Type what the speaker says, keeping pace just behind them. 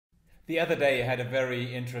The other day I had a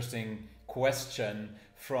very interesting question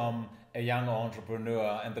from a young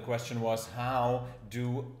entrepreneur, and the question was, how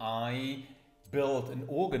do I build an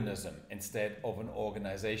organism instead of an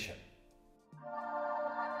organization?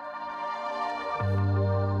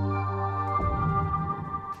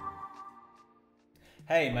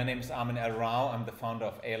 Hey, my name is Armin Rau. I'm the founder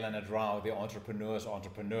of Rau, the entrepreneur's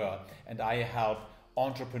entrepreneur, and I help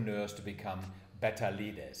entrepreneurs to become better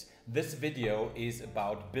leaders. This video is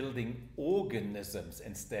about building organisms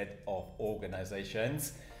instead of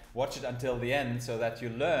organizations. Watch it until the end so that you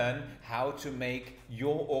learn how to make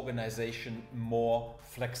your organization more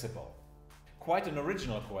flexible. Quite an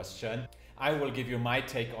original question. I will give you my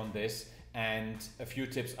take on this and a few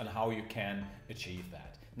tips on how you can achieve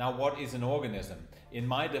that. Now, what is an organism? In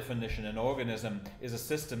my definition, an organism is a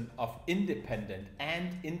system of independent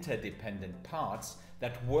and interdependent parts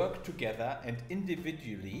that work together and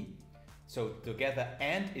individually,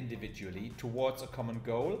 towards a common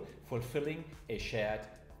goal, fulfilling a shared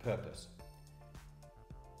purpose.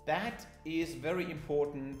 That is very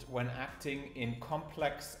important when acting in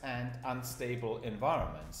complex and unstable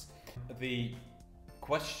environments. The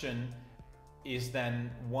question is then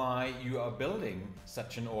why you are building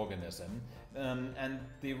such an organism, and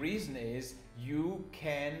the reason is you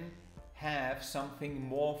can have something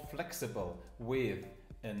more flexible with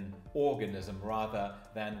an organism rather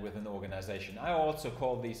than with an organization. I also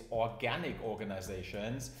call these organic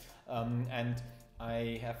organizations, and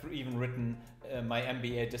I have even written my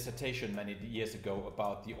MBA dissertation many years ago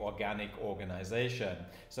about the organic organization.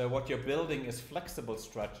 So what you're building is flexible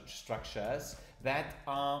structures that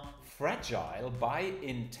are fragile by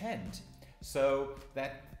intent, so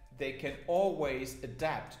that they can always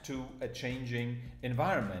adapt to a changing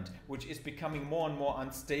environment, which is becoming more and more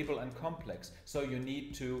unstable and complex. So you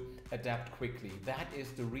need to adapt quickly. That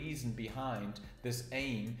is the reason behind this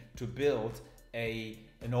aim to build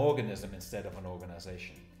an organism instead of an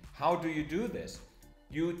organization. How do you do this?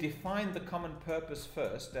 You define the common purpose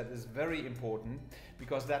first. That is very important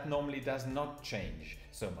because that normally does not change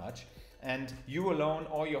so much. And you alone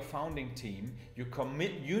or your founding team, you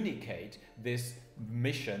communicate this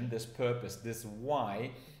mission, this purpose, this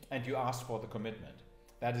why, and you ask for the commitment.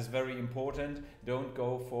 That is very important. Don't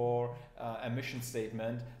go for a mission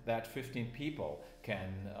statement that 15 people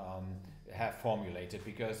can have formulated,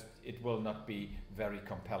 because it will not be very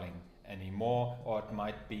compelling anymore, or it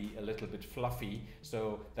might be a little bit fluffy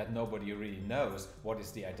so that nobody really knows what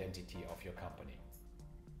is the identity of your company.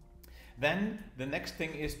 Then the next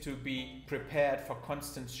thing is to be prepared for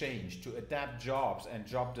constant change, to adapt jobs and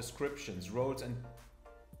job descriptions, roles and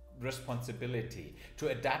responsibility, to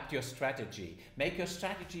adapt your strategy. Make your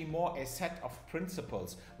strategy more a set of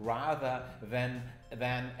principles rather than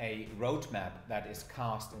a roadmap that is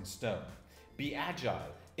cast in stone. Be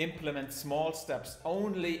agile. Implement small steps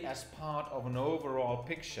only as part of an overall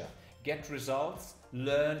picture. Get results,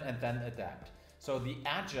 learn, and then adapt. So the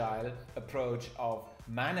agile approach of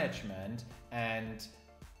management and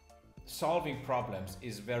solving problems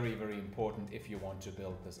is very, very important if you want to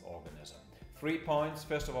build this organism. 3 points.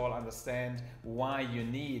 First of all, understand why you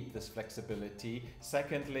need this flexibility.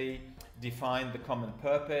 Secondly, define the common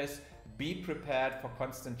purpose. Be prepared for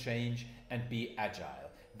constant change and be agile.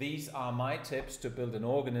 These are my tips to build an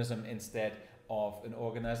organism instead of an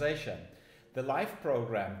organization. The Life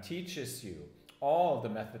program teaches you all the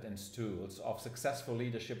methods and tools of successful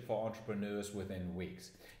leadership for entrepreneurs within weeks.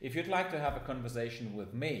 If you'd like to have a conversation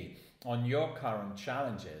with me on your current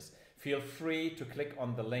challenges, feel free to click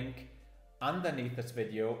on the link underneath this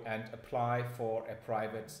video and apply for a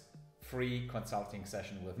private free consulting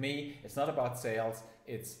session with me. It's not about sales,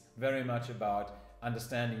 it's very much about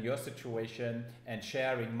understanding your situation and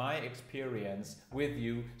sharing my experience with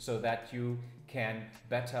you so that you can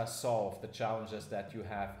better solve the challenges that you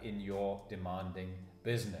have in your demanding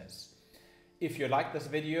business. If you like this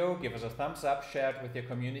video, give us a thumbs up, share it with your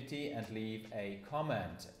community, and leave a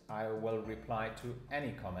comment. I will reply to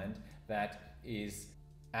any comment that is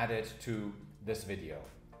added to this video.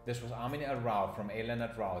 This was Armin Rau from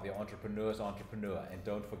Rau, the entrepreneur's entrepreneur, and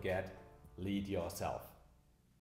don't forget, lead yourself.